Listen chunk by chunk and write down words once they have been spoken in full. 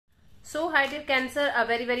So hi dear Cancer, a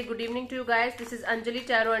very good evening to you guys. This is Anjali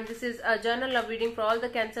Tarot and this is a general love reading for all the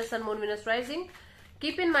Cancer, Sun, Moon, Venus, Rising.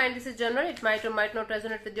 Keep in mind this is general, it might or might not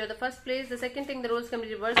resonate with you at the first place. The second thing, the roles can be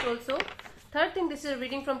reversed also. Third thing, this is a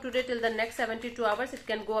reading from today till the next 72 hours. It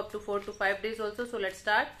can go up to 4 to 5 days also. So let's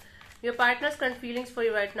start. Your partner's current feelings for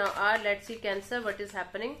you right now are, let's see Cancer, what is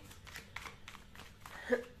happening.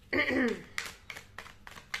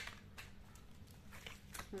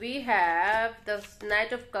 We have the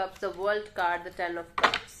Knight of Cups, the World card, the Ten of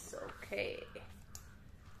Cups. Okay.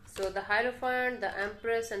 So the Hierophant, the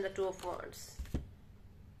Empress and the Two of Wands.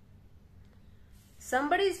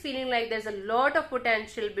 Somebody is feeling like there's a lot of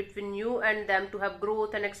potential between you and them to have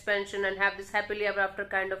growth and expansion and have this happily ever after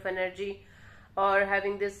kind of energy, or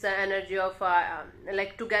having this energy of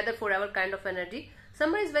like together forever kind of energy.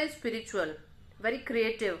 Somebody is very spiritual, very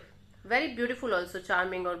creative, very beautiful also,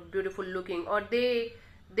 charming or beautiful looking, or they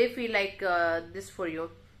feel like this for you.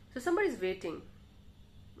 So somebody is waiting.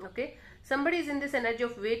 Okay, somebody is in this energy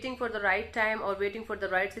of waiting for the right time or waiting for the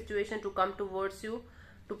right situation to come towards you,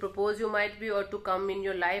 to propose you might be, or to come in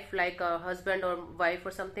your life like a husband or wife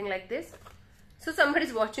or something like this. So somebody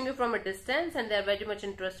is watching you from a distance and they are very much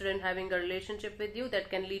interested in having a relationship with you that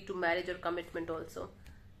can lead to marriage or commitment also.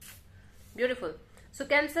 Beautiful. So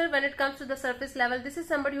Cancer, when it comes to the surface level, this is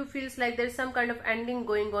somebody who feels like there is some kind of ending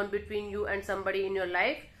going on between you and somebody in your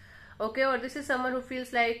life. Okay, or this is someone who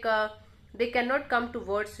feels like they cannot come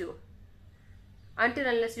towards you until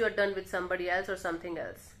unless you are done with somebody else or something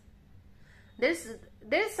else. There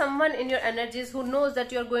is someone in your energies who knows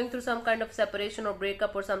that you are going through some kind of separation or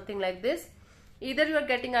breakup or something like this. Either you are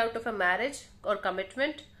getting out of a marriage or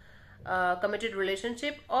commitment, committed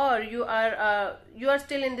relationship, or you are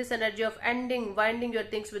still in this energy of winding your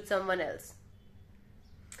things with someone else,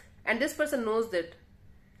 and this person knows that,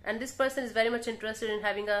 and this person is very much interested in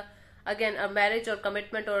having a marriage or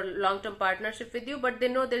commitment or long-term partnership with you, but they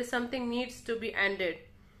know there is something needs to be ended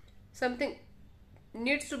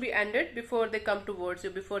before they come towards you,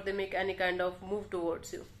 before they make any kind of move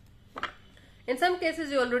towards you. In some cases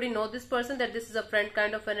you already know this person, that this is a friend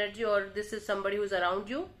kind of energy, or this is somebody who's around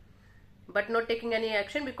you but not taking any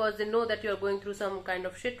action because they know that you are going through some kind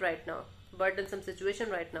of shit right now, burdensome situation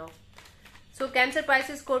right now. So Cancer,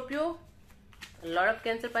 Pisces, Scorpio, a lot of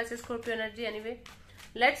Cancer, Pisces, Scorpio energy anyway.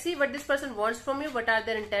 Let's see what this person wants from you. What are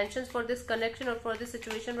their intentions for this connection or for this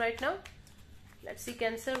situation right now? Let's see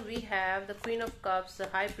Cancer. We have the Queen of Cups, the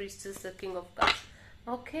High Priestess, the King of Cups.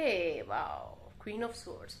 Okay, wow, Queen of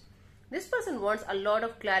Swords. This person wants a lot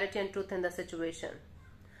of clarity and truth in the situation.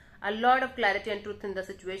 A lot of clarity and truth in the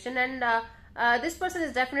situation, and this person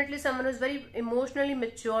is definitely someone who is very emotionally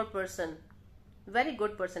mature person, very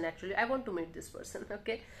good person actually. I want to meet this person.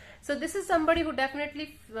 Okay, so this is somebody who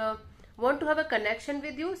definitely want to have a connection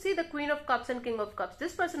with you. See the Queen of Cups and King of Cups.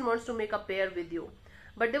 This person wants to make a pair with you,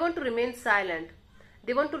 but they want to remain silent.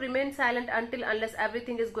 They want to remain silent until unless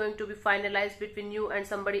everything is going to be finalized between you and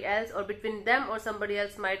somebody else, or between them or somebody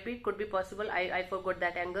else, could be possible. I forgot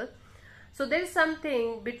that angle. So there is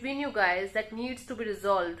something between you guys that needs to be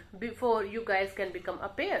resolved before you guys can become a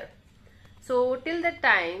pair. So till the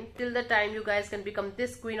time you guys can become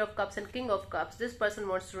this Queen of Cups and King of Cups, this person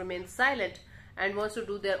wants to remain silent and wants to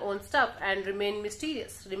do their own stuff and remain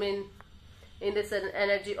mysterious, remain in this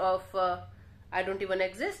energy of I don't even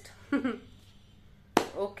exist.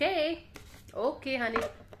 Okay, honey.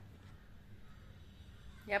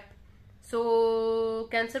 Yep. So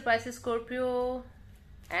Cancer, Pisces, Scorpio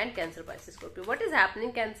and Cancer, Pisces, Scorpio. What is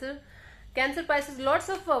happening, Cancer? Cancer, Pisces, lots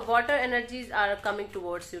of water energies are coming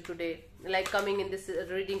towards you today, like coming in this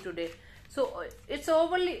reading today. So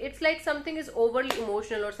it's like something is overly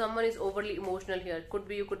emotional, or someone is overly emotional here. Could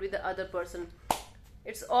be you, could be the other person.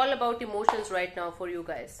 It's all about emotions right now for you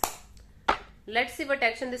guys. Let's see what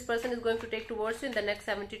action this person is going to take towards you in the next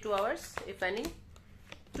 72 hours, if any.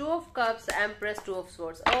 Two of Cups, Empress, Two of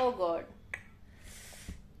Swords. Oh God.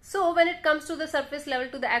 So when it comes to the surface level,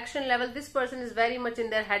 to the action level, this person is very much in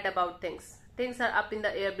their head about things. Things are up in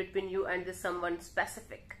the air between you and this someone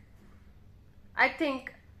specific. I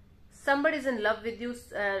think somebody is in love with you,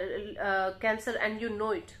 Cancer, and you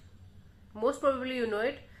know it. Most probably you know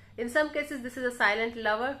it. In some cases this is a silent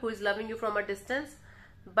lover who is loving you from a distance,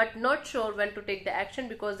 but not sure when to take the action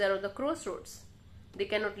because they are on the crossroads. They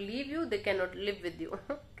cannot leave you, they cannot live with you.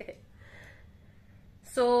 Okay.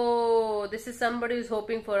 So this is somebody who's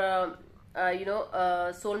hoping for a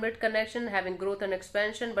soulmate connection, having growth and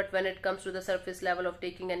expansion, but when it comes to the surface level of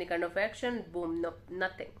taking any kind of action, boom, no,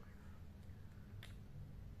 nothing.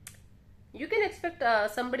 You can expect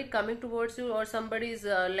somebody coming towards you, or somebody is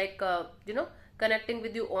connecting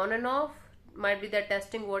with you on and off. Might be they're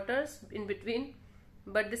testing waters in between.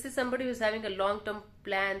 but this is somebody who's having a long-term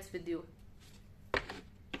plans with you.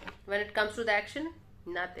 When it comes to the action,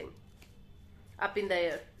 nothing. Up in the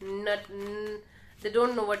air. They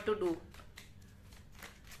don't know what to do.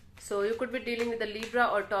 So you could be dealing with the Libra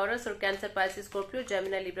or Taurus or Cancer, Pisces, Scorpio,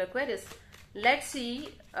 Gemini, Libra, Aquarius. Let's see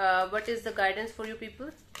what is the guidance for you people.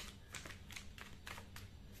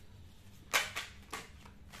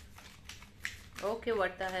 Okay,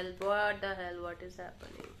 what the hell, what is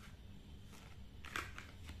happening?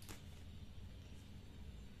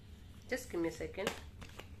 Just give me a second.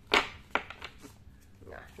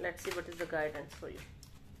 Let's see what is the guidance for you.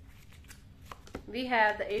 We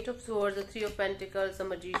have the Eight of Swords, the Three of Pentacles, the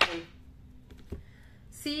Magician.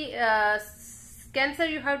 See, Cancer,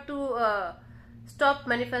 you have to stop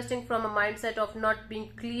manifesting from a mindset of not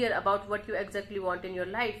being clear about what you exactly want in your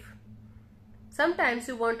life. Sometimes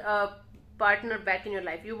you want a partner back in your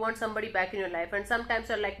life, you want somebody back in your life, and sometimes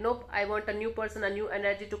you're like, nope, I want a new person, a new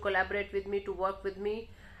energy to collaborate with me, to work with me,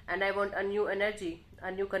 and I want a new energy,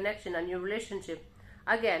 a new connection, a new relationship.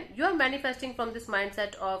 Again, you are manifesting from this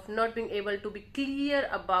mindset of not being able to be clear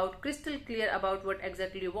about, crystal clear about what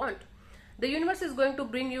exactly you want. The universe is going to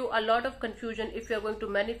bring you a lot of confusion if you are going to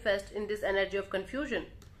manifest in this energy of confusion.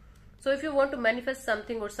 So if you want to manifest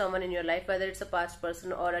something or someone in your life, whether it's a past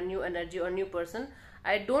person or a new energy or new person,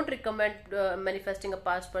 I don't recommend manifesting a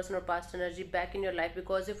past person or past energy back in your life,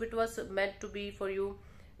 because if it was meant to be for you,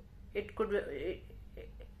 it could,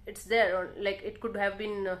 it's there, or like it could have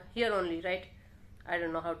been here only, right? I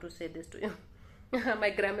don't know how to say this to you.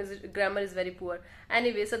 My grammar is very poor.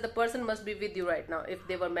 Anyway, so the person must be with you right now if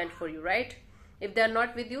they were meant for you, right? If they are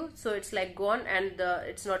not with you, so it's like gone and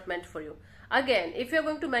it's not meant for you. Again, if you're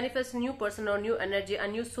going to manifest a new person or new energy, a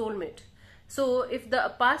new soulmate, so if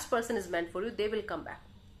the past person is meant for you, they will come back.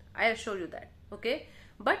 I assure you that, okay?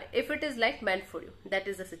 But if it is like meant for you, that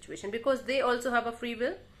is the situation, because they also have a free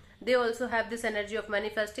will. They also have this energy of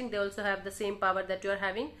manifesting. They also have the same power that you are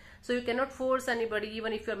having. So you cannot force anybody,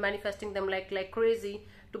 even if you're manifesting them like crazy,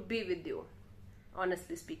 to be with you,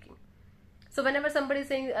 honestly speaking. So whenever somebody is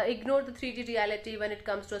saying ignore the 3D reality when it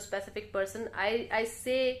comes to a specific person, I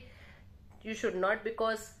say you should not,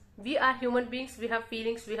 because we are human beings. We have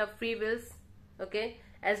feelings. We have free wills, okay?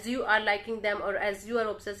 As you are liking them or as you are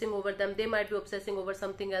obsessing over them, they might be obsessing over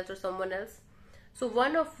something else or someone else. So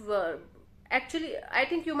one of... actually, I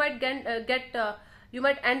think you might you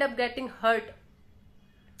might end up getting hurt,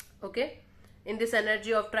 okay, in this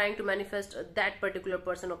energy of trying to manifest that particular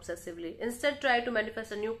person obsessively. Instead, try to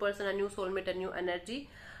manifest a new person, a new soulmate, a new energy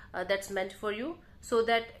that's meant for you, so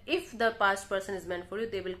that if the past person is meant for you,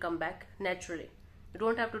 they will come back naturally. You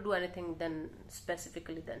don't have to do anything then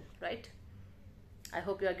specifically then, right? I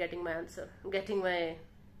hope you are getting my answer, getting my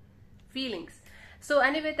feelings. So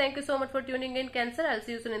anyway, thank you so much for tuning in, Cancer. I'll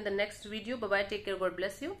see you soon in the next video. Bye bye, take care, God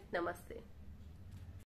bless you. Namaste.